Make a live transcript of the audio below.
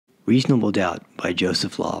Reasonable Doubt by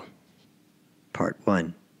Joseph Law. Part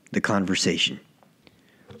 1. The Conversation.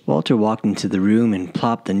 Walter walked into the room and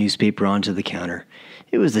plopped the newspaper onto the counter.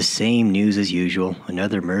 It was the same news as usual.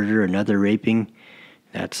 Another murder, another raping.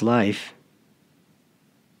 That's life.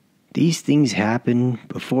 These things happened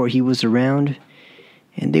before he was around,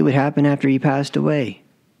 and they would happen after he passed away.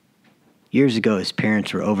 Years ago, his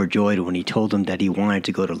parents were overjoyed when he told them that he wanted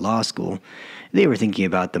to go to law school. They were thinking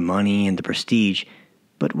about the money and the prestige,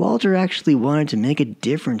 but Walter actually wanted to make a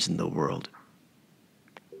difference in the world.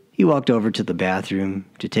 He walked over to the bathroom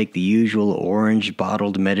to take the usual orange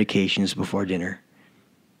bottled medications before dinner.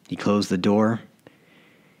 He closed the door.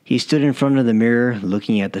 He stood in front of the mirror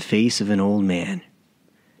looking at the face of an old man.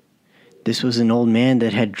 This was an old man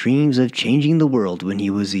that had dreams of changing the world when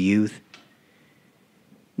he was a youth.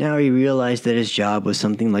 Now he realized that his job was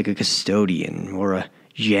something like a custodian or a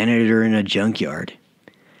janitor in a junkyard.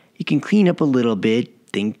 You can clean up a little bit,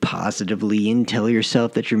 think positively, and tell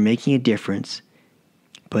yourself that you're making a difference.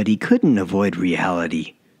 But he couldn't avoid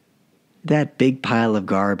reality. That big pile of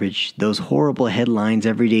garbage, those horrible headlines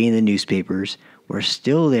every day in the newspapers, were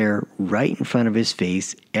still there right in front of his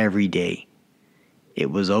face every day.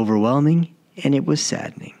 It was overwhelming, and it was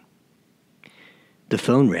saddening. The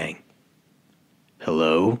phone rang.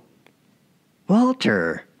 Hello?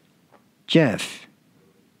 Walter! Jeff.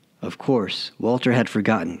 Of course, Walter had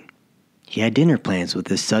forgotten. He had dinner plans with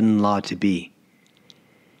his son-in-law to be.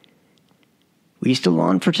 We still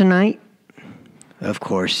on for tonight? Of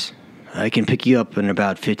course. I can pick you up in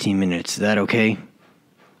about 15 minutes. Is that okay?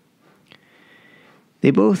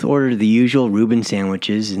 They both ordered the usual Reuben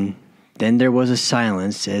sandwiches, and then there was a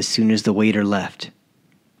silence as soon as the waiter left.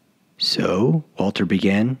 So, Walter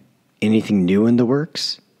began, anything new in the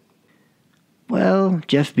works? Well,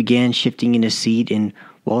 Jeff began shifting in his seat, and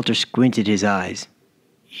Walter squinted his eyes.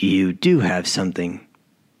 You do have something.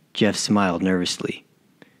 Jeff smiled nervously.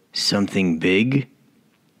 Something big?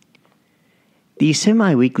 These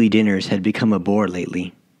semi-weekly dinners had become a bore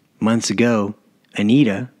lately. Months ago,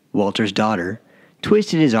 Anita, Walter's daughter,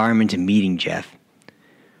 twisted his arm into meeting Jeff.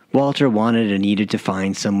 Walter wanted Anita to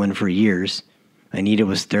find someone for years. Anita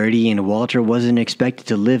was 30 and Walter wasn't expected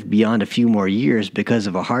to live beyond a few more years because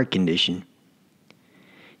of a heart condition.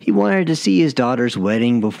 He wanted to see his daughter's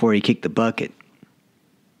wedding before he kicked the bucket.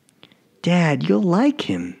 Dad, you'll like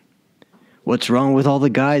him. What's wrong with all the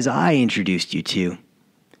guys I introduced you to?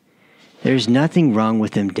 There's nothing wrong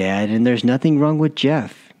with him, Dad, and there's nothing wrong with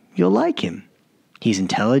Jeff. You'll like him. He's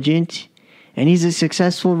intelligent, and he's a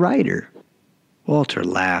successful writer. Walter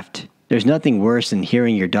laughed. There's nothing worse than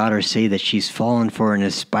hearing your daughter say that she's fallen for an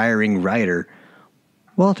aspiring writer.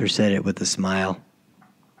 Walter said it with a smile.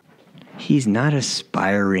 He's not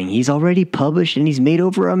aspiring. He's already published, and he's made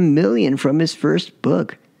over $1 million from his first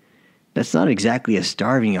book. That's not exactly a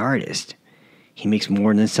starving artist. He makes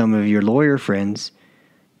more than some of your lawyer friends.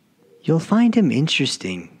 You'll find him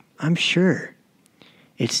interesting, I'm sure.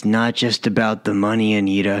 It's not just about the money,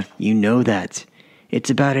 Anita. You know that. It's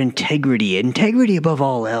about integrity. Integrity above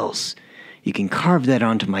all else. You can carve that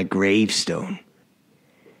onto my gravestone.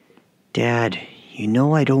 Dad, you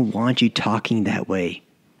know I don't want you talking that way.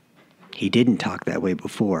 He didn't talk that way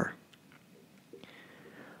before.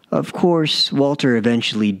 Of course, Walter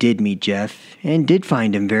eventually did meet Jeff and did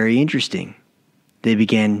find him very interesting. They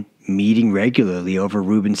began meeting regularly over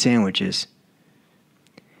Reuben sandwiches.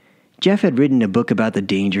 Jeff had written a book about the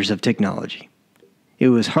dangers of technology. It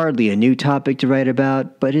was hardly a new topic to write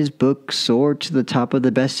about, but his book soared to the top of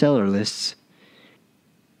the bestseller lists.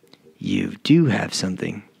 You do have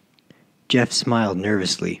something. Jeff smiled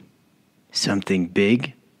nervously. Something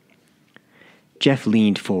big? Jeff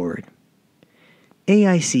leaned forward.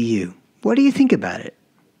 AICU, what do you think about it?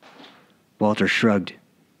 Walter shrugged.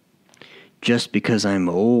 Just because I'm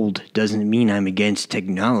old doesn't mean I'm against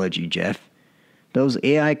technology, Jeff. Those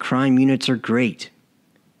AI crime units are great.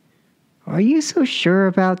 Are you so sure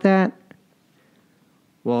about that?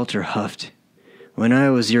 Walter huffed. When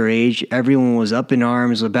I was your age, everyone was up in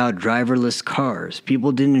arms about driverless cars.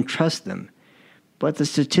 People didn't trust them. But the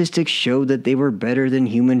statistics showed that they were better than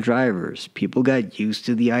human drivers. People got used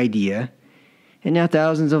to the idea, and now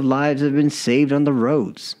thousands of lives have been saved on the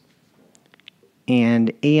roads.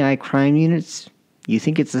 And AI crime units, you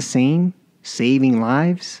think it's the same? Saving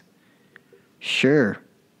lives? Sure.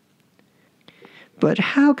 But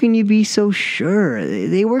how can you be so sure?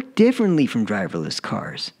 They work differently from driverless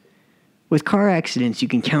cars. With car accidents, you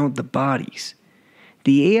can count the bodies.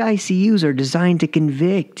 The AICUs are designed to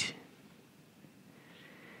convict.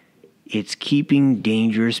 It's keeping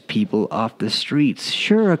dangerous people off the streets.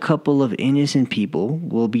 Sure, a couple of innocent people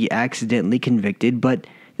will be accidentally convicted, but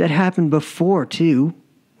that happened before, too.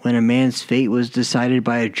 when a man's fate was decided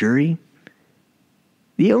by a jury?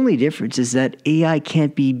 The only difference is that AI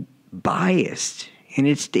can't be biased and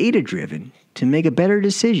it's data-driven to make a better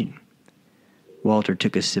decision. Walter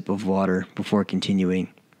took a sip of water before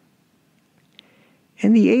continuing.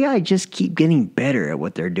 And the AI just keep getting better at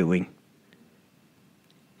what they're doing.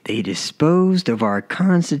 They disposed of our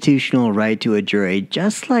constitutional right to a jury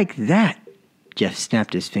just like that. Jeff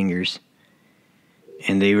snapped his fingers.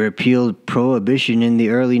 And they repealed prohibition in the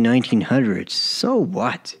early 1900s. So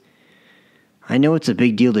what? I know it's a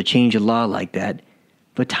big deal to change a law like that,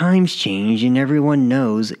 but times change and everyone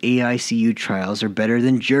knows AICU trials are better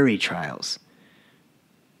than jury trials.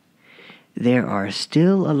 There are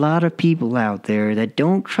still a lot of people out there that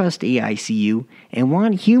don't trust AICU and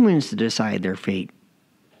want humans to decide their fate.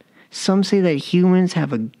 Some say that humans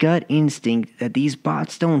have a gut instinct that these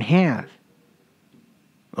bots don't have.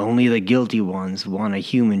 Only the guilty ones want a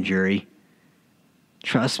human jury.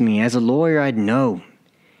 Trust me, as a lawyer, I'd know.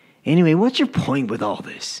 Anyway, what's your point with all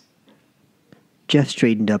this? Jeff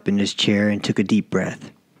straightened up in his chair and took a deep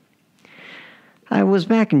breath. I was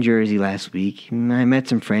back in Jersey last week. I met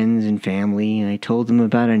some friends and family, and I told them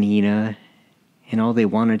about Anita, and all they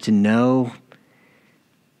wanted to know.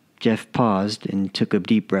 Jeff paused and took a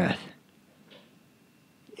deep breath.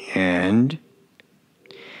 And?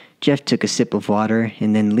 Jeff took a sip of water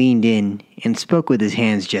and then leaned in and spoke with his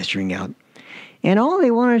hands gesturing out. And all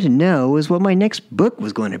they wanted to know was what my next book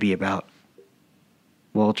was going to be about.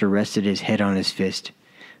 Walter rested his head on his fist.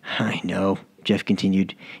 I know, Jeff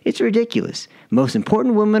continued. It's ridiculous. Most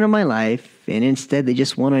important woman of my life, and instead they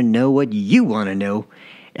just want to know what you want to know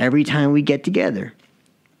every time we get together.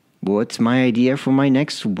 What's my idea for my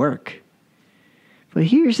next work? But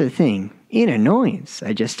here's the thing. In annoyance,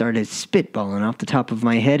 I just started spitballing off the top of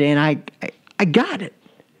my head, and I got it.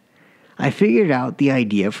 I figured out the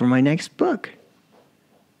idea for my next book.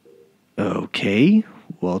 Okay,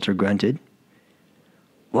 Walter grunted.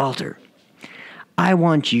 Walter, I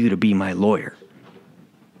want you to be my lawyer.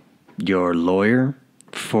 Your lawyer?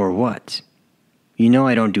 For what? You know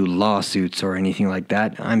I don't do lawsuits or anything like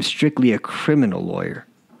that. I'm strictly a criminal lawyer.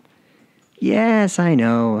 Yes, I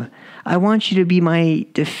know. I want you to be my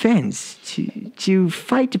defense, to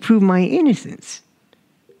fight to prove my innocence.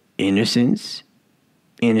 Innocence?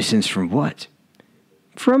 Innocence from what?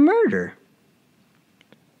 From murder.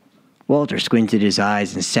 Walter squinted his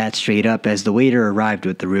eyes and sat straight up as the waiter arrived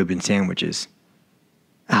with the Reuben sandwiches.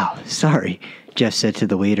 Oh, sorry, Jeff said to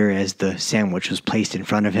the waiter as the sandwich was placed in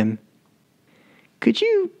front of him. Could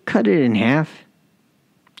you cut it in half?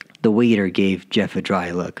 The waiter gave Jeff a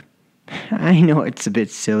dry look. I know it's a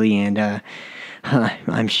bit silly and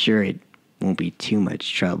I'm sure it won't be too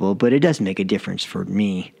much trouble, but it does make a difference for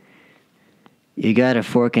me. You got a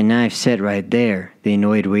fork and knife set right there, the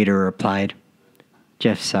annoyed waiter replied.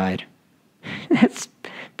 Jeff sighed. That's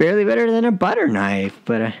barely better than a butter knife,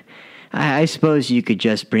 but I suppose you could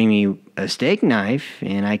just bring me a steak knife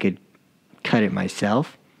and I could cut it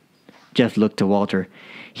myself. Jeff looked to Walter.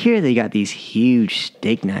 Here they got these huge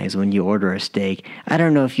steak knives when you order a steak. I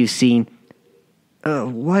don't know if you've seen...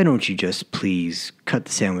 why don't you just please cut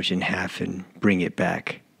the sandwich in half and bring it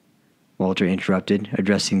back? Walter interrupted,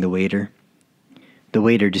 addressing the waiter. The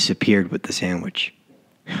waiter disappeared with the sandwich.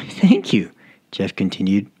 Thank you, Jeff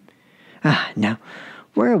continued. Now,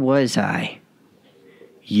 where was I?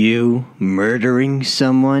 You murdering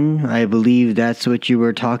someone? I believe that's what you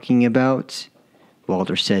were talking about,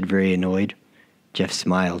 Walter said, very annoyed. Jeff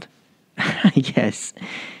smiled. Yes.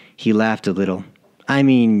 He laughed a little. I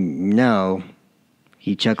mean, no.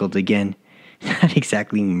 He chuckled again. Not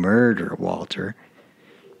exactly murder, Walter.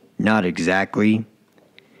 Not exactly.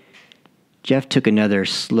 Jeff took another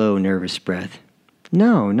slow, nervous breath.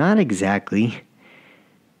 No, not exactly.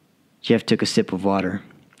 Jeff took a sip of water.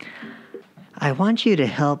 I want you to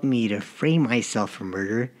help me to frame myself for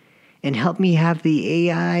murder and help me have the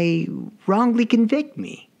AI wrongly convict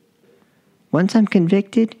me. Once I'm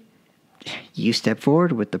convicted, you step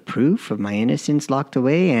forward with the proof of my innocence locked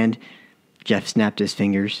away and... Jeff snapped his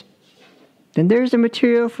fingers. Then there's the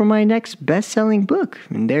material for my next best-selling book,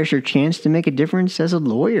 and there's your chance to make a difference as a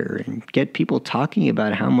lawyer and get people talking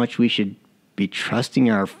about how much we should be trusting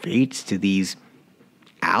our fates to these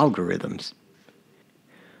algorithms.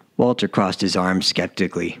 Walter crossed his arms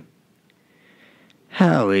skeptically.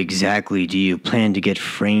 How exactly do you plan to get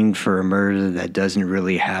framed for a murder that doesn't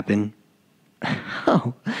really happen?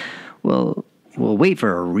 Oh, well, we'll wait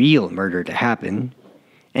for a real murder to happen,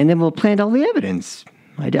 and then we'll plant all the evidence.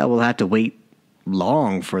 I doubt we'll have to wait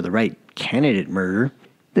long for the right candidate murder.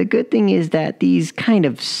 The good thing is that these kind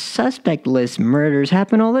of suspect-less murders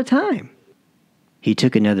happen all the time. He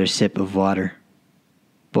took another sip of water.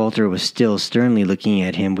 Walter was still sternly looking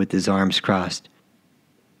at him with his arms crossed.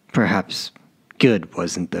 Perhaps good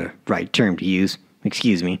wasn't the right term to use.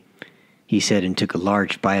 Excuse me, he said and took a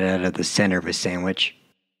large bite out of the center of his sandwich.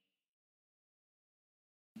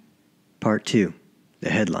 Part 2. The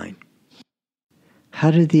headline.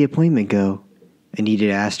 How did the appointment go?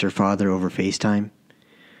 Anita asked her father over FaceTime.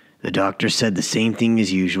 The doctor said the same thing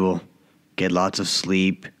as usual. Get lots of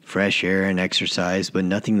sleep, fresh air, and exercise, but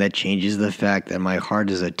nothing that changes the fact that my heart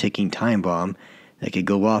is a ticking time bomb that could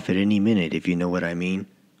go off at any minute, if you know what I mean,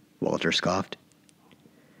 Walter scoffed.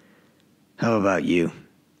 How about you?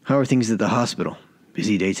 How are things at the hospital?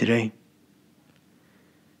 Busy day today?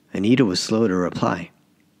 Anita was slow to reply.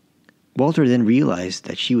 Walter then realized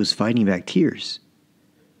that she was fighting back tears.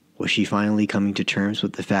 Was she finally coming to terms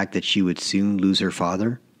with the fact that she would soon lose her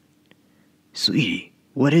father? Sweetie,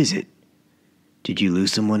 what is it? Did you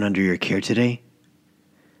lose someone under your care today?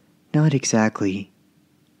 Not exactly.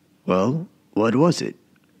 Well, what was it?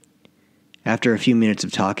 After a few minutes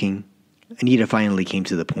of talking, Anita finally came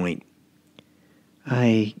to the point.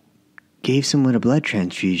 I gave someone a blood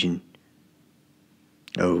transfusion.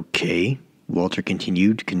 Okay, Walter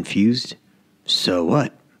continued, confused. So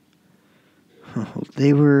what?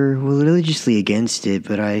 They were religiously against it,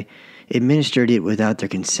 but I administered it without their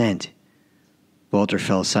consent. Walter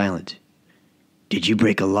fell silent. Did you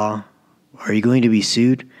break a law? Are you going to be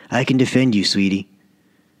sued? I can defend you, sweetie.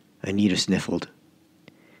 Anita sniffled.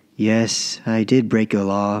 Yes, I did break a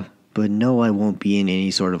law, but no, I won't be in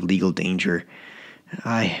any sort of legal danger.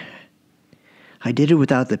 I did it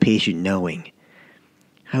without the patient knowing.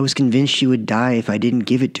 I was convinced she would die if I didn't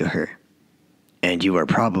give it to her. And you are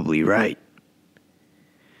probably right.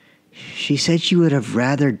 She said she would have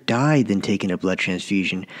rather died than taken a blood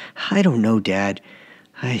transfusion. I don't know, Dad.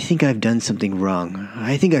 I think I've done something wrong.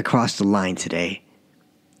 I think I crossed the line today.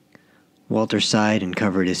 Walter sighed and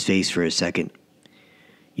covered his face for a second.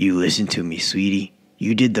 You listen to me, sweetie.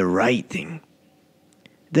 You did the right thing.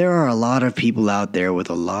 There are a lot of people out there with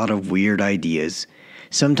a lot of weird ideas.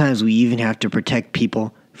 Sometimes we even have to protect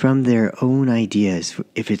people from their own ideas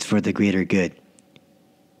if it's for the greater good.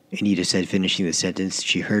 Anita said, finishing the sentence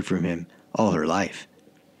she heard from him all her life.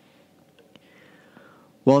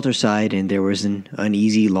 Walter sighed, and there was an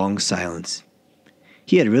uneasy, long silence.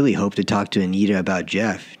 He had really hoped to talk to Anita about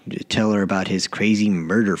Jeff, to tell her about his crazy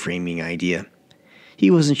murder-framing idea.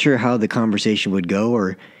 He wasn't sure how the conversation would go,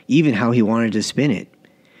 or even how he wanted to spin it.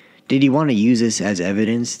 Did he want to use this as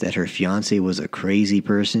evidence that her fiancé was a crazy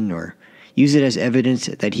person, or use it as evidence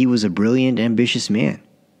that he was a brilliant, ambitious man?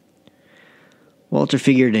 Walter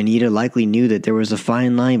figured Anita likely knew that there was a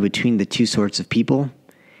fine line between the two sorts of people,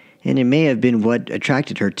 and it may have been what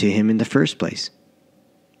attracted her to him in the first place.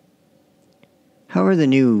 How are the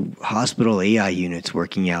new hospital AI units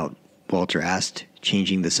working out? Walter asked,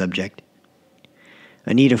 changing the subject.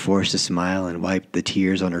 Anita forced a smile and wiped the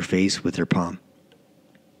tears on her face with her palm.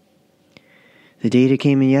 The data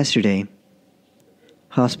came in yesterday.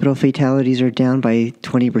 Hospital fatalities are down by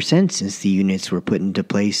 20% since the units were put into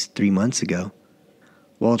place 3 months ago.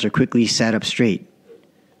 Walter quickly sat up straight.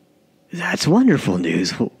 That's wonderful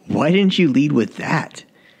news. Why didn't you lead with that?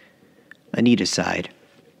 Anita sighed.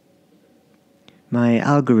 My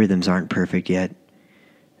algorithms aren't perfect yet.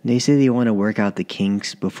 They say they want to work out the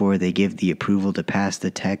kinks before they give the approval to pass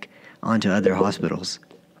the tech on to other hospitals.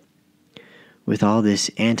 With all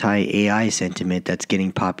this anti-AI sentiment that's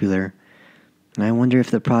getting popular, I wonder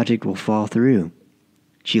if the project will fall through.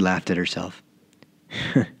 She laughed at herself.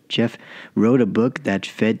 Jeff wrote a book that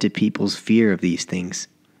fed to people's fear of these things.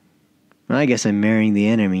 I guess I'm marrying the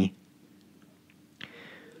enemy.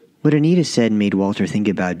 What Anita said made Walter think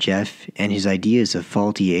about Jeff and his ideas of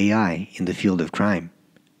faulty AI in the field of crime.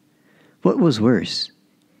 What was worse,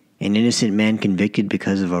 an innocent man convicted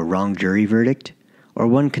because of a wrong jury verdict, or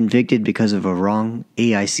one convicted because of a wrong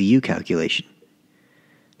AICU calculation?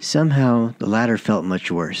 Somehow, the latter felt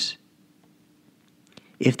much worse.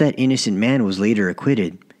 If that innocent man was later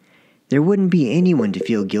acquitted, there wouldn't be anyone to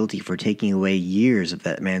feel guilty for taking away years of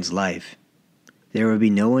that man's life. There would be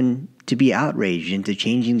no one to be outraged into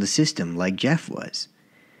changing the system like Jeff was.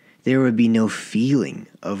 There would be no feeling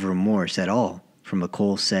of remorse at all from a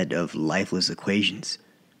cold set of lifeless equations.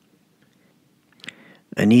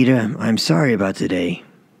 Anita, I'm sorry about today,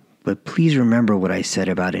 but please remember what I said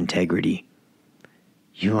about integrity.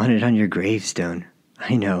 You want it on your gravestone.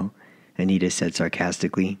 I know, Anita said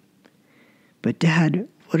sarcastically. But Dad,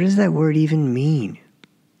 what does that word even mean?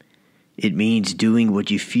 It means doing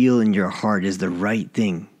what you feel in your heart is the right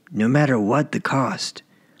thing, no matter what the cost,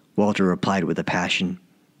 Walter replied with a passion.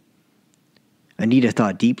 Anita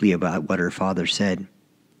thought deeply about what her father said.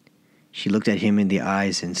 She looked at him in the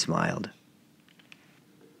eyes and smiled.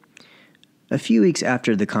 A few weeks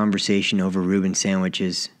after the conversation over Reuben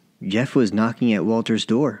sandwiches, Jeff was knocking at Walter's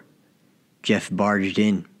door. Jeff barged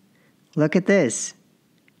in. "Look at this."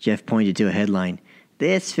 Jeff pointed to a headline.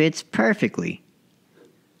 "This fits perfectly."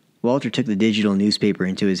 Walter took the digital newspaper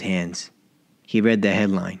into his hands. He read the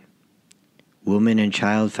headline. "Woman and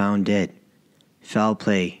child found dead. Foul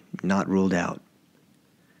play not ruled out."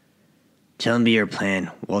 "Tell me your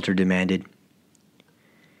plan," Walter demanded.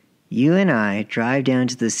 "You and I drive down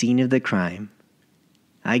to the scene of the crime.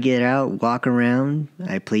 I get out, walk around,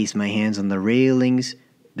 I place my hands on the railings."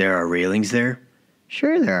 "There are railings there?"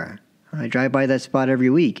 "Sure there are. I drive by that spot every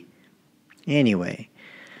week. Anyway,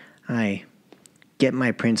 I get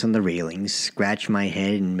my prints on the railings, scratch my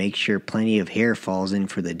head, and make sure plenty of hair falls in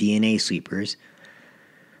for the DNA sweepers.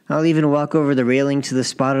 I'll even walk over the railing to the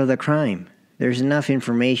spot of the crime. There's enough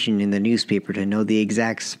information in the newspaper to know the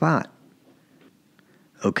exact spot."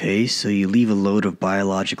 "Okay, so you leave a load of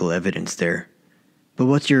biological evidence there. But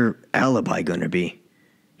what's your alibi going to be?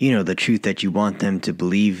 You know, the truth that you want them to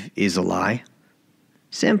believe is a lie?"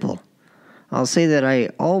 "Simple. I'll say that I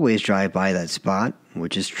always drive by that spot,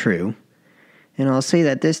 which is true. And I'll say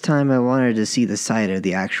that this time I wanted to see the site of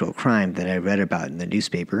the actual crime that I read about in the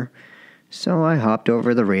newspaper, so I hopped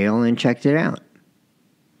over the rail and checked it out."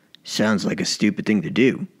 "Sounds like a stupid thing to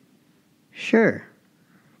do." "Sure.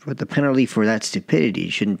 But the penalty for that stupidity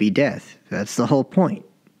shouldn't be death. That's the whole point."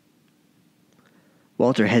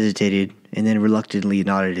 Walter hesitated and then reluctantly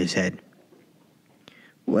nodded his head.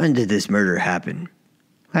 "When did this murder happen?"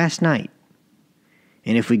 "Last night."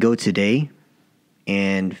 "And if we go today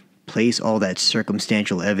and place all that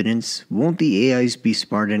circumstantial evidence, won't the AIs be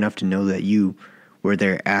smart enough to know that you were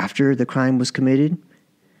there after the crime was committed?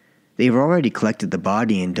 They've already collected the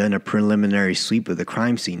body and done a preliminary sweep of the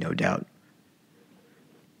crime scene, no doubt."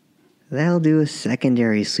 "They'll do a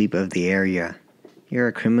secondary sweep of the area. You're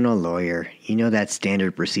a criminal lawyer. You know that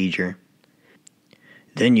standard procedure."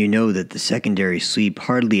 "Then you know that the secondary sweep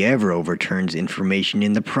hardly ever overturns information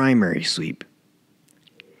in the primary sweep."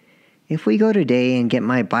 "If we go today and get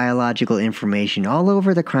my biological information all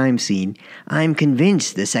over the crime scene, I'm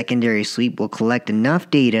convinced the secondary sweep will collect enough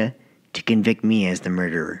data to convict me as the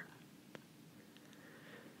murderer."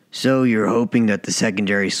 "So you're hoping that the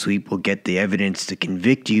secondary sweep will get the evidence to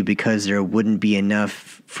convict you because there wouldn't be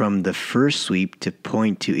enough from the first sweep to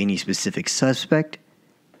point to any specific suspect?"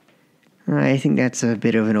 "I think that's a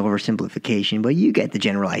bit of an oversimplification, but you get the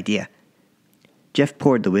general idea." Jeff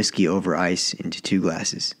poured the whiskey over ice into 2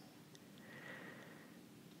 glasses.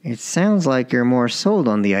 "It sounds like you're more sold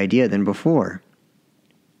on the idea than before."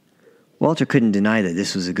 Walter couldn't deny that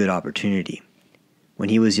this was a good opportunity. When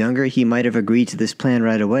he was younger, he might have agreed to this plan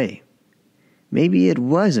right away. Maybe it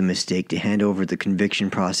was a mistake to hand over the conviction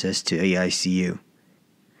process to AICU.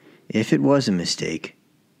 If it was a mistake,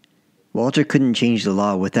 Walter couldn't change the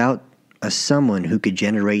law without someone who could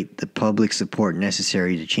generate the public support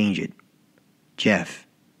necessary to change it. Jeff.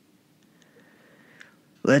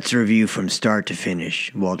 "Let's review from start to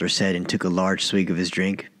finish," Walter said and took a large swig of his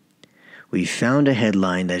drink. "We found a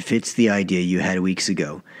headline that fits the idea you had weeks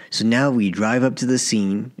ago, so now we drive up to the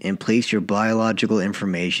scene and place your biological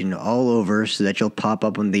information all over so that you'll pop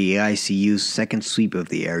up on the AICU's second sweep of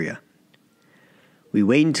the area. We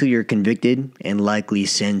wait until you're convicted and likely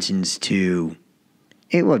sentenced to...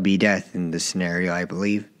 It would be death in this scenario, I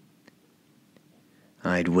believe."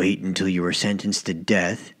 "I'd wait until you were sentenced to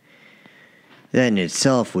death. That in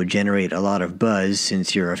itself would generate a lot of buzz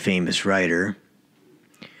since you're a famous writer.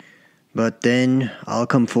 But then I'll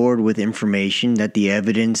come forward with information that the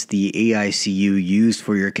evidence the AICU used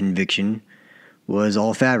for your conviction was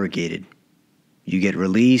all fabricated. You get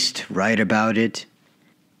released, write about it.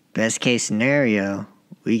 Best case scenario,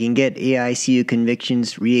 we can get AICU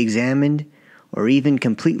convictions re-examined or even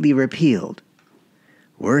completely repealed.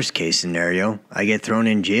 Worst case scenario, I get thrown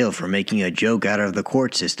in jail for making a joke out of the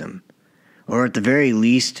court system. Or at the very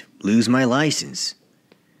least, lose my license."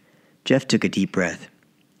 Jeff took a deep breath.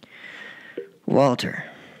 "Walter,"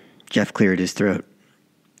 Jeff cleared his throat,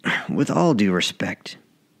 "with all due respect,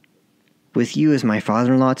 with you as my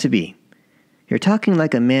father-in-law-to-be, you're talking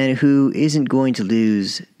like a man who isn't going to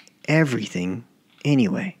lose everything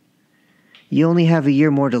anyway. You only have a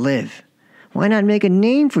year more to live. Why not make a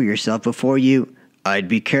name for yourself before you—" "I'd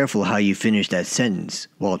be careful how you finish that sentence,"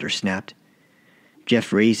 Walter snapped.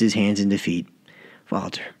 Jeff raised his hands in defeat.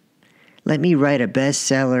 "Walter, let me write a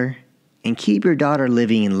bestseller and keep your daughter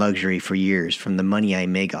living in luxury for years from the money I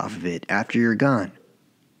make off of it after you're gone."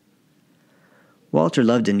 Walter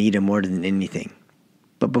loved Anita more than anything,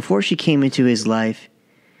 but before she came into his life,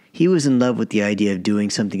 He was in love with the idea of doing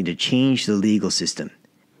something to change the legal system.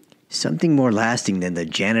 Something more lasting than the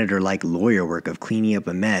janitor-like lawyer work of cleaning up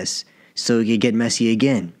a mess so it could get messy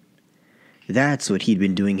again. That's what he'd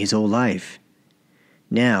been doing his whole life.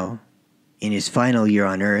 Now, in his final year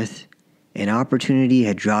on Earth, an opportunity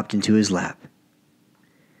had dropped into his lap.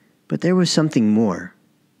 But there was something more,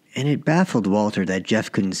 and it baffled Walter that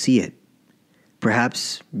Jeff couldn't see it.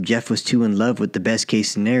 Perhaps Jeff was too in love with the best case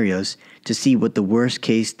scenarios to see what the worst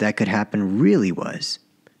case that could happen really was.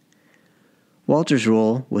 Walter's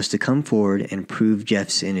role was to come forward and prove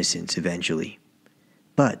Jeff's innocence eventually.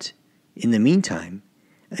 But, in the meantime,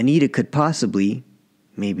 Anita could possibly,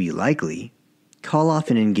 maybe likely, call off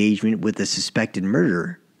an engagement with a suspected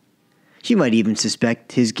murderer. She might even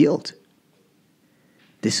suspect his guilt.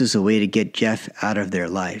 This was a way to get Jeff out of their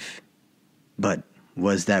life. But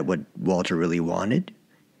was that what Walter really wanted?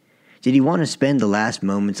 Did he want to spend the last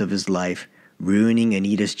moments of his life ruining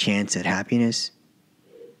Anita's chance at happiness?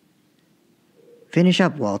 "Finish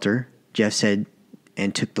up, Walter," Jeff said,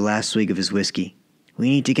 and took the last swig of his whiskey. "We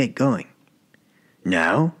need to get going."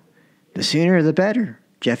 "Now? The sooner the better."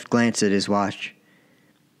 Jeff glanced at his watch.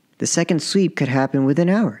 "The second sweep could happen within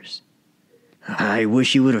hours." "I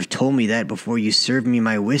wish you would have told me that before you served me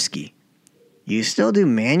my whiskey." "You still do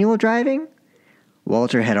manual driving?"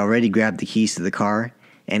 Walter had already grabbed the keys to the car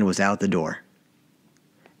and was out the door.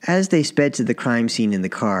 As they sped to the crime scene in the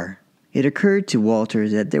car, it occurred to Walter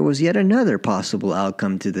that there was yet another possible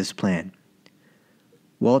outcome to this plan.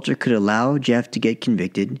 Walter could allow Jeff to get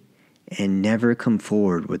convicted and never come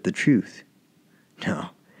forward with the truth.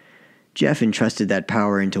 No, Jeff entrusted that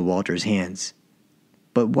power into Walter's hands.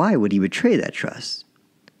 But why would he betray that trust?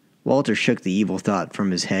 Walter shook the evil thought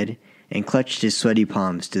from his head and clutched his sweaty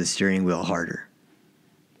palms to the steering wheel harder.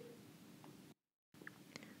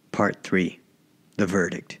 Part 3. The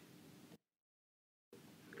Verdict.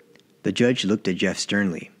 The judge looked at Jeff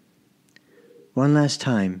sternly. "One last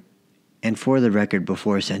time, and for the record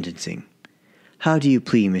before sentencing, how do you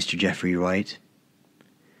plead, Mr. Jeffrey White?"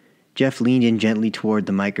 Jeff leaned in gently toward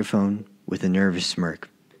the microphone with a nervous smirk.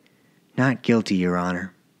 "Not guilty, Your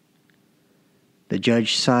Honor." The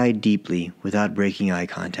judge sighed deeply without breaking eye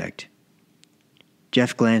contact.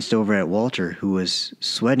 Jeff glanced over at Walter, who was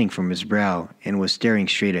sweating from his brow and was staring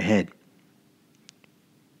straight ahead.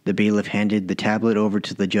 The bailiff handed the tablet over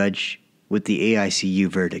to the judge with the AICU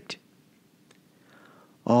verdict.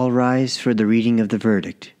 "All rise for the reading of the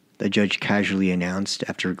verdict," the judge casually announced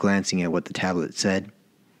after glancing at what the tablet said.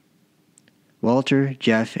 Walter,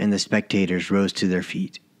 Jeff, and the spectators rose to their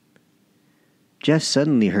feet. Jeff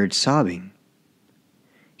suddenly heard sobbing.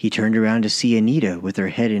 He turned around to see Anita with her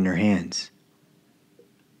head in her hands.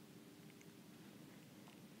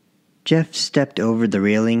 Jeff stepped over the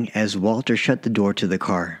railing as Walter shut the door to the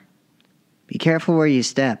car. "Be careful where you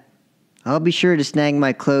step. I'll be sure to snag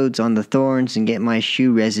my clothes on the thorns and get my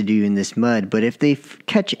shoe residue in this mud, but if they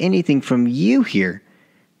catch anything from you here,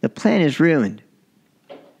 the plan is ruined."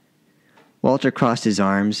 Walter crossed his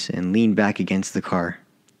arms and leaned back against the car.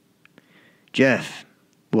 "Jeff,"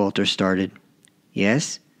 Walter started.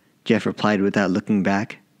 "Yes?" Jeff replied without looking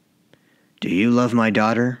back. "Do you love my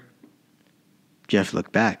daughter?" Jeff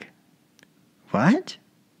looked back. "What?"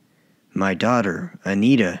 "My daughter,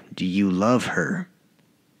 Anita, do you love her?"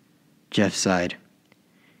 Jeff sighed.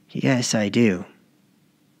 "Yes, I do."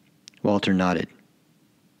 Walter nodded.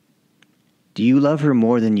 "Do you love her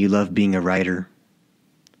more than you love being a writer?"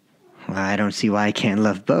 "Well, I don't see why I can't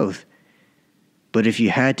love both." "But if you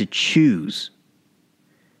had to choose..."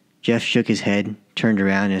 Jeff shook his head, turned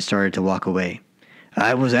around, and started to walk away.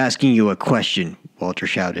 "I was asking you a question," Walter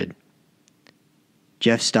shouted.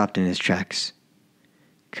 Jeff stopped in his tracks.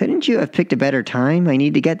 "Couldn't you have picked a better time? I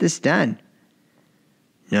need to get this done."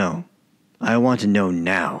 "No, I want to know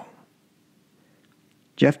now."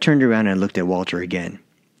 Jeff turned around and looked at Walter again.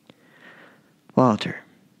 "Walter,"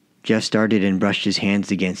 Jeff started and brushed his hands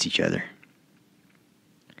against each other.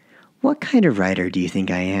 "What kind of writer do you think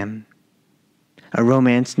I am? A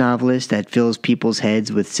romance novelist that fills people's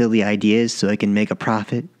heads with silly ideas so I can make a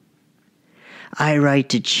profit? I write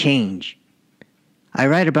to change. I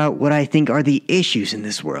write about what I think are the issues in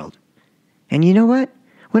this world. And you know what?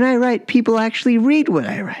 When I write, people actually read what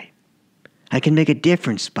I write. I can make a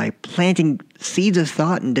difference by planting seeds of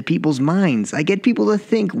thought into people's minds. I get people to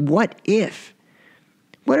think, what if?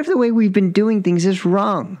 What if the way we've been doing things is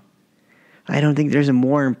wrong? I don't think there's a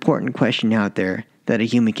more important question out there that a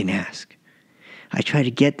human can ask. I try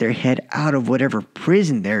to get their head out of whatever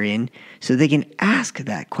prison they're in so they can ask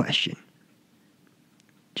that question."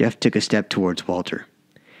 Jeff took a step towards Walter.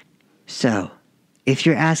 "So, If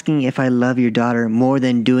you're asking if I love your daughter more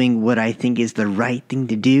than doing what I think is the right thing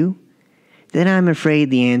to do, then I'm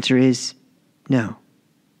afraid the answer is no.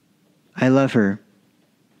 I love her,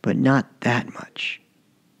 but not that much."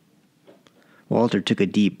 Walter took a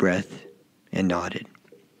deep breath and nodded.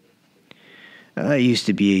 "I used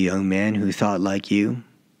to be a young man who thought like you.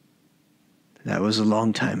 That was a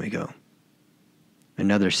long time ago."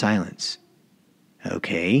 Another silence.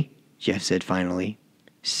 "Okay," Jeff said finally.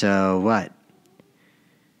 "So what?"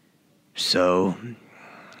 "So,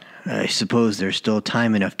 I suppose there's still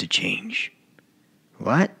time enough to change."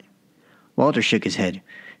 "What?" Walter shook his head.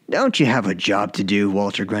 "Don't you have a job to do?"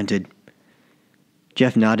 Walter grunted.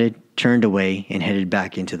 Jeff nodded, turned away, and headed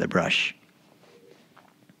back into the brush.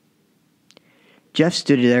 Jeff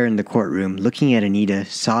stood there in the courtroom looking at Anita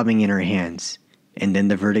sobbing in her hands, and then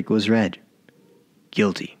the verdict was read.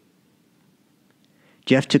 Guilty.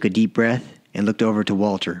 Jeff took a deep breath and looked over to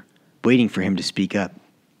Walter, waiting for him to speak up.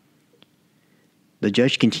 The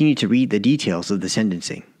judge continued to read the details of the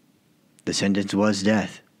sentencing. The sentence was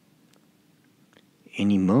death.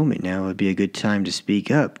 Any moment now would be a good time to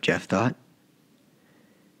speak up, Jeff thought.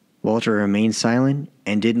 Walter remained silent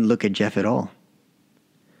and didn't look at Jeff at all.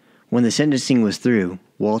 When the sentencing was through,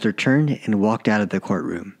 Walter turned and walked out of the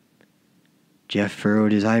courtroom. Jeff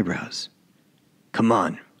furrowed his eyebrows. "Come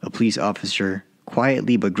on," a police officer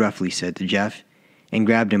quietly but gruffly said to Jeff, and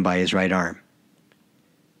grabbed him by his right arm.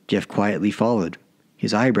 Jeff quietly followed,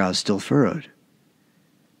 his eyebrows still furrowed.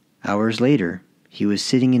 Hours later, he was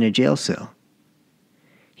sitting in a jail cell.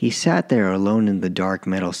 He sat there alone in the dark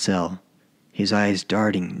metal cell, his eyes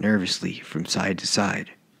darting nervously from side to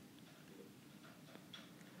side.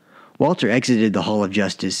 Walter exited the Hall of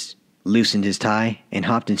Justice, loosened his tie, and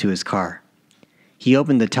hopped into his car. He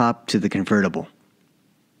opened the top to the convertible.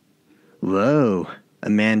 "Whoa," a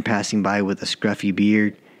man passing by with a scruffy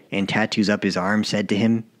beard and tattoos up his arm said to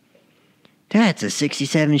him. "That's a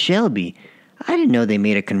 67 Shelby. I didn't know they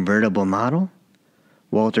made a convertible model."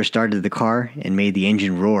 Walter started the car and made the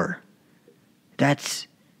engine roar. That's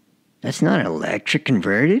not electric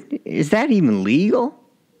converted? Is that even legal?"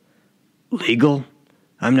 "Legal?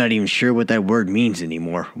 I'm not even sure what that word means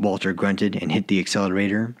anymore," Walter grunted and hit the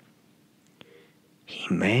accelerator.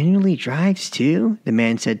 "He manually drives too," the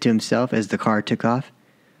man said to himself as the car took off.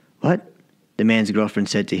 "What?" the man's girlfriend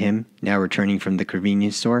said to him, now returning from the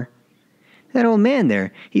convenience store. "That old man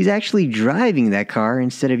there, he's actually driving that car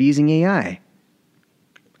instead of using AI.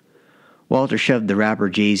 Walter shoved the rapper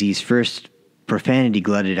Jay-Z's first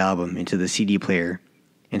profanity-glutted album into the CD player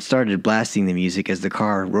and started blasting the music as the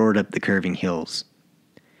car roared up the curving hills.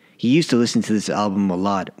 He used to listen to this album a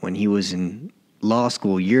lot when he was in law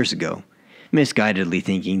school years ago, misguidedly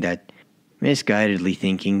thinking that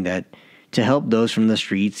to help those from the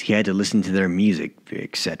streets he had to listen to their music,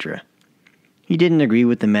 etc. He didn't agree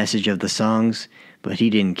with the message of the songs, but he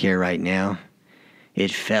didn't care right now.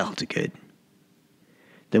 It felt good.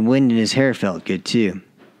 The wind in his hair felt good too.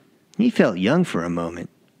 He felt young for a moment.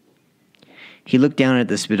 He looked down at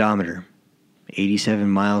the speedometer. 87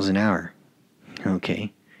 miles an hour.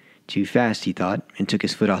 Okay. Too fast, he thought, and took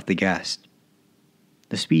his foot off the gas.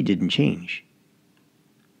 The speed didn't change.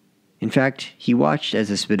 In fact, he watched as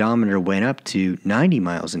the speedometer went up to 90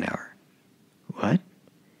 miles an hour. "What?"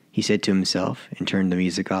 he said to himself and turned the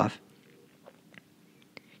music off.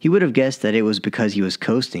 He would have guessed that it was because he was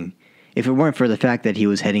coasting, if it weren't for the fact that he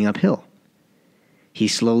was heading uphill. He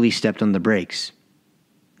slowly stepped on the brakes.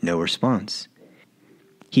 No response.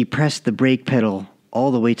 He pressed the brake pedal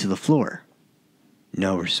all the way to the floor.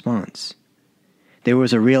 No response. There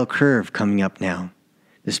was a real curve coming up now.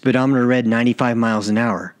 The speedometer read 95 miles an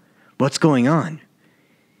hour. What's going on?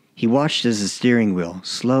 He watched as the steering wheel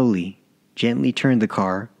slowly, gently turned the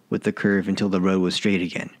car with the curve until the road was straight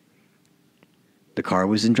again. The car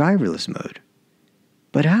was in driverless mode.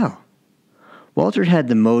 But how? Walter had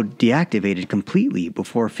the mode deactivated completely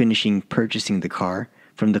before finishing purchasing the car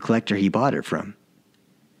from the collector he bought it from.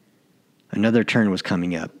 Another turn was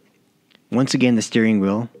coming up. Once again, the steering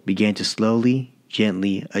wheel began to slowly,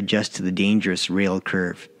 gently adjust to the dangerous rail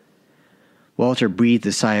curve. Walter breathed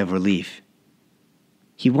a sigh of relief.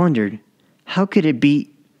 He wondered, how could it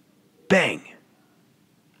be? Bang!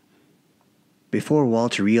 Before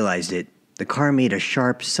Walter realized it, the car made a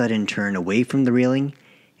sharp, sudden turn away from the railing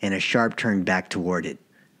and a sharp turn back toward it.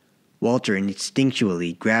 Walter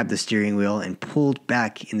instinctually grabbed the steering wheel and pulled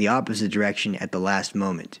back in the opposite direction at the last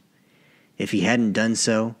moment. If he hadn't done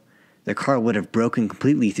so, the car would have broken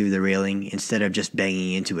completely through the railing instead of just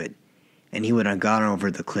banging into it, and he would have gone over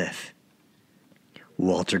the cliff.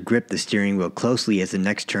 Walter gripped the steering wheel closely as the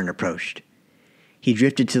next turn approached. He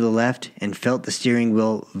drifted to the left and felt the steering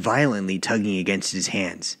wheel violently tugging against his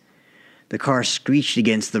hands. The car screeched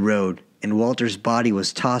against the road, and Walter's body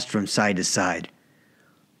was tossed from side to side.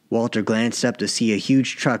 Walter glanced up to see a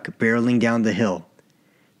huge truck barreling down the hill.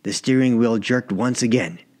 The steering wheel jerked once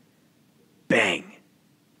again. Bang!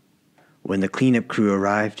 When the cleanup crew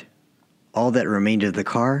arrived, all that remained of the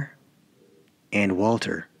car and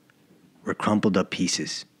Walter were crumpled up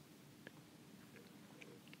pieces.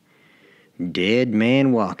 Dead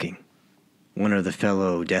man walking, one of the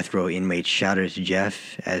fellow death row inmates shouted to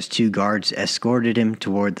Jeff as two guards escorted him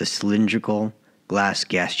toward the cylindrical glass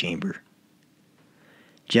gas chamber.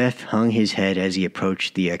 Jeff hung his head as he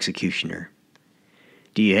approached the executioner.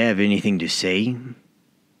 Do you have anything to say?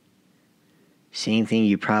 Same thing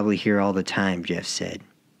you probably hear all the time, Jeff said.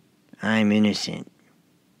 I'm innocent.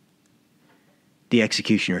 The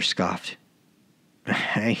executioner scoffed.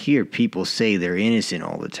 I hear people say they're innocent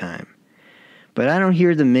all the time, but I don't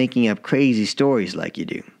hear them making up crazy stories like you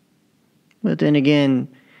do. But then again,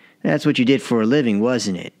 that's what you did for a living,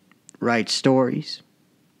 wasn't it? Write stories?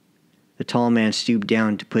 The tall man stooped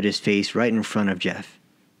down to put his face right in front of Jeff.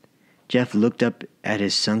 Jeff looked up at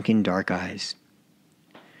his sunken dark eyes.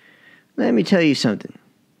 Let me tell you something,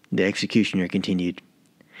 the executioner continued.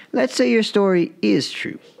 Let's say your story is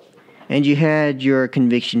true, and you had your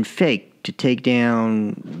conviction faked to take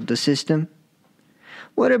down the system.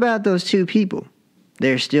 What about those two people?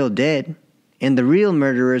 They're still dead, and the real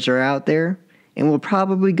murderers are out there and will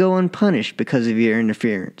probably go unpunished because of your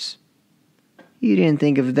interference. You didn't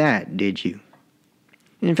think of that, did you?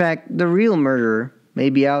 In fact, the real murderer may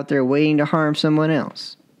be out there waiting to harm someone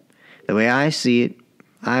else. The way I see it,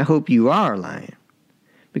 I hope you are lying,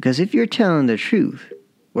 because if you're telling the truth,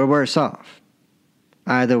 we're worse off.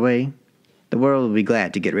 Either way, the world will be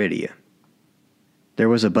glad to get rid of you. There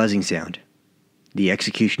was a buzzing sound. The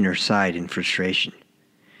executioner sighed in frustration.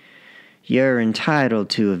 You're entitled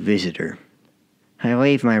to a visitor. I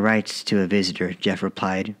waive my rights to a visitor, Jeff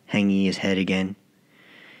replied, hanging his head again.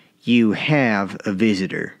 You have a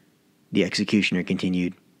visitor, the executioner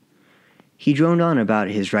continued. He droned on about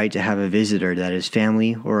his right to have a visitor that is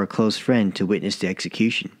family or a close friend to witness the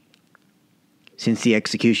execution. Since the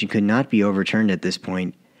execution could not be overturned at this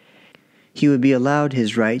point, he would be allowed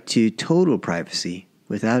his right to total privacy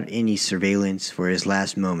without any surveillance for his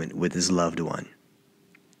last moment with his loved one.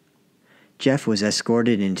 Jeff was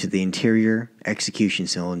escorted into the interior execution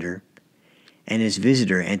cylinder, and his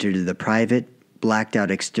visitor entered the private, blacked-out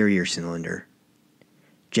exterior cylinder.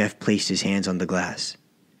 Jeff placed his hands on the glass.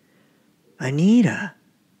 Anita!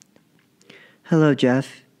 Hello,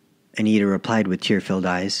 Jeff, Anita replied with tear-filled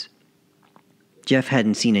eyes. Jeff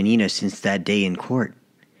hadn't seen Anita since that day in court.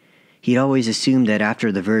 He'd always assumed that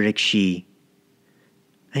after the verdict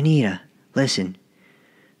Anita, listen.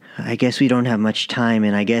 I guess we don't have much time,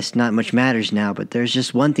 and I guess not much matters now, but there's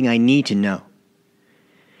just one thing I need to know.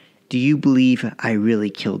 Do you believe I really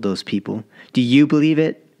killed those people? Do you believe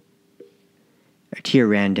it? A tear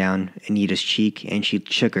ran down Anita's cheek, and she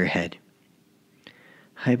shook her head.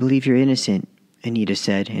 I believe you're innocent, Anita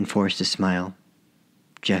said, and forced a smile.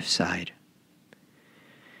 Jeff sighed.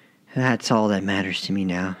 That's all that matters to me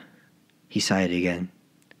now, he sighed again.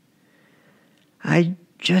 I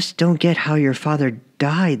just don't get how your father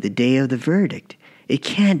died the day of the verdict. It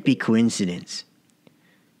can't be coincidence.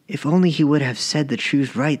 If only he would have said the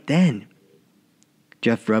truth right then.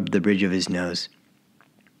 Jeff rubbed the bridge of his nose.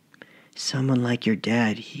 Someone like your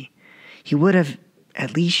dad, he would have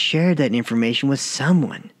at least shared that information with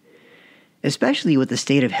someone, especially with the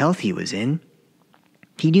state of health he was in.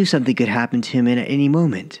 He knew something could happen to him at any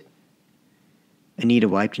moment. Anita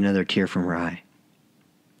wiped another tear from her eye.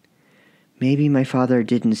 Maybe my father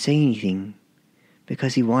didn't say anything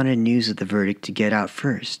because he wanted news of the verdict to get out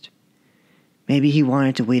first. Maybe he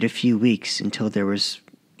wanted to wait a few weeks until there was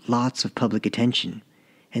lots of public attention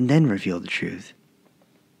and then reveal the truth.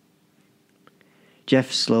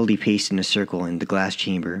 Jeff slowly paced in a circle in the glass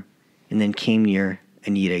chamber and then came near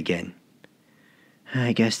Anita again.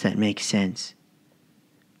 I guess that makes sense.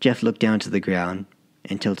 Jeff looked down to the ground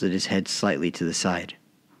and tilted his head slightly to the side.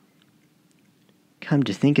 Come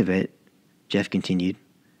to think of it, Jeff continued,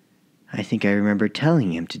 I think I remember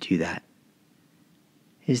telling him to do that.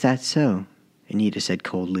 Is that so? Anita said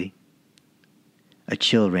coldly. A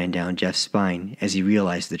chill ran down Jeff's spine as he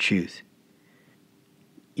realized the truth.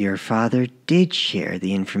 Your father did share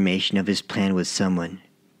the information of his plan with someone,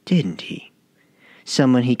 didn't he?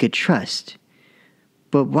 Someone he could trust.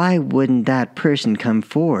 But why wouldn't that person come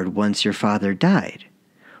forward once your father died?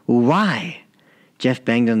 Why? Jeff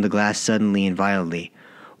banged on the glass suddenly and violently.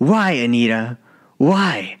 Why, Anita?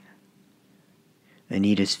 Why?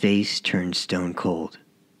 Anita's face turned stone cold.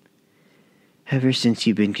 Ever since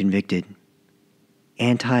you've been convicted,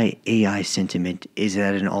 anti-AI sentiment is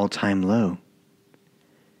at an all-time low.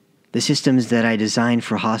 The systems that I designed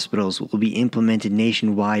for hospitals will be implemented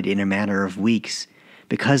nationwide in a matter of weeks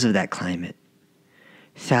because of that climate.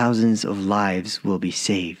 Thousands of lives will be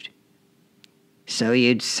saved. So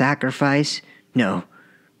you'd sacrifice, no,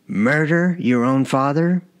 murder your own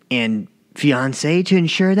father and fiancé to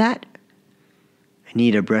ensure that?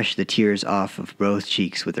 Anita brushed the tears off of both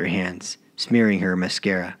cheeks with her hands, smearing her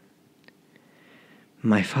mascara.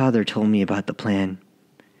 My father told me about the plan.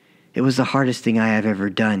 It was the hardest thing I have ever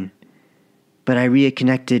done, but I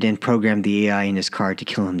reconnected and programmed the AI in his car to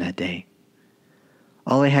kill him that day.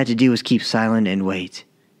 All I had to do was keep silent and wait.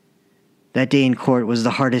 That day in court was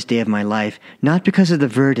the hardest day of my life, not because of the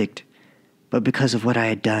verdict, but because of what I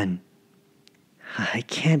had done. I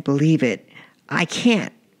can't believe it. I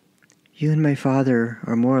can't. You and my father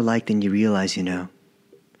are more alike than you realize, you know.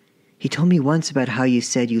 He told me once about how you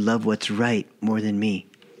said you love what's right more than me.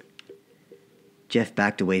 Jeff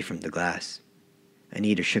backed away from the glass.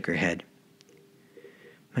 Anita shook her head.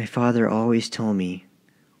 My father always told me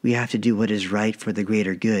we have to do what is right for the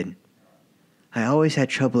greater good. I always had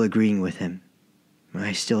trouble agreeing with him.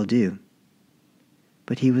 I still do.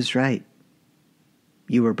 But he was right.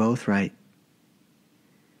 You were both right.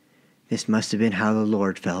 This must have been how the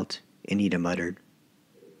Lord felt, Anita muttered.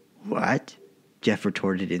 What? Jeff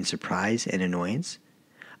retorted in surprise and annoyance.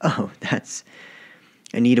 Oh, that's...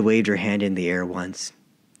 Anita waved her hand in the air once.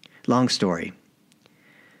 Long story.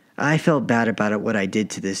 I felt bad about what I did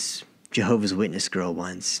to this Jehovah's Witness girl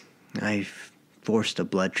once. I forced a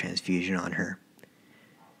blood transfusion on her.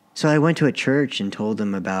 So I went to a church and told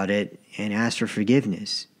them about it and asked for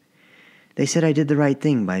forgiveness. They said I did the right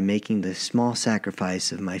thing by making the small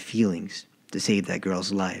sacrifice of my feelings to save that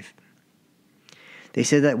girl's life. They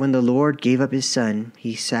said that when the Lord gave up his son,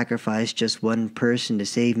 he sacrificed just one person to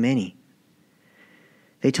save many.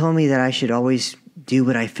 They told me that I should always do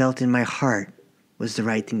what I felt in my heart was the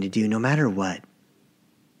right thing to do, no matter what.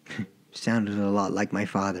 Sounded a lot like my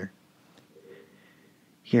father.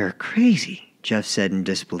 You're crazy, Jeff said in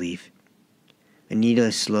disbelief.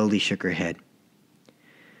 Anita slowly shook her head.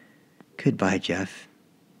 Goodbye, Jeff.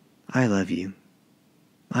 I love you.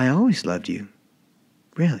 I always loved you.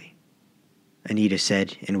 Really. Anita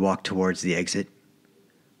said and walked towards the exit.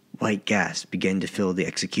 White gas began to fill the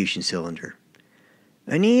execution cylinder.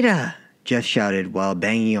 Anita! Jeff shouted while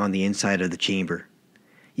banging on the inside of the chamber.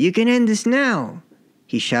 You can end this now!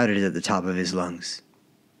 He shouted at the top of his lungs.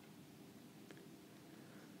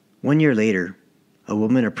 1 year later, a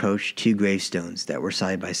woman approached 2 gravestones that were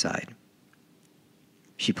side by side.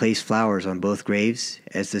 She placed flowers on both graves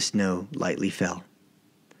as the snow lightly fell.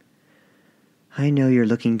 I know you're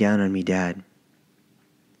looking down on me, Dad.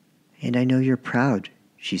 And I know you're proud,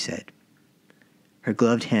 she said. Her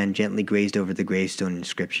gloved hand gently grazed over the gravestone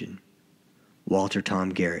inscription. Walter Tom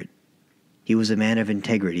Garrett. He was a man of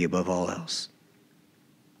integrity above all else.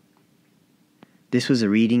 This was a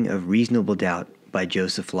reading of Reasonable Doubt by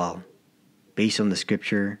Joseph Lal, based on the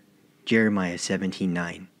scripture Jeremiah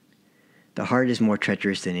 17:9. The heart is more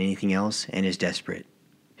treacherous than anything else and is desperate.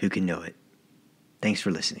 Who can know it? Thanks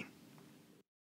for listening.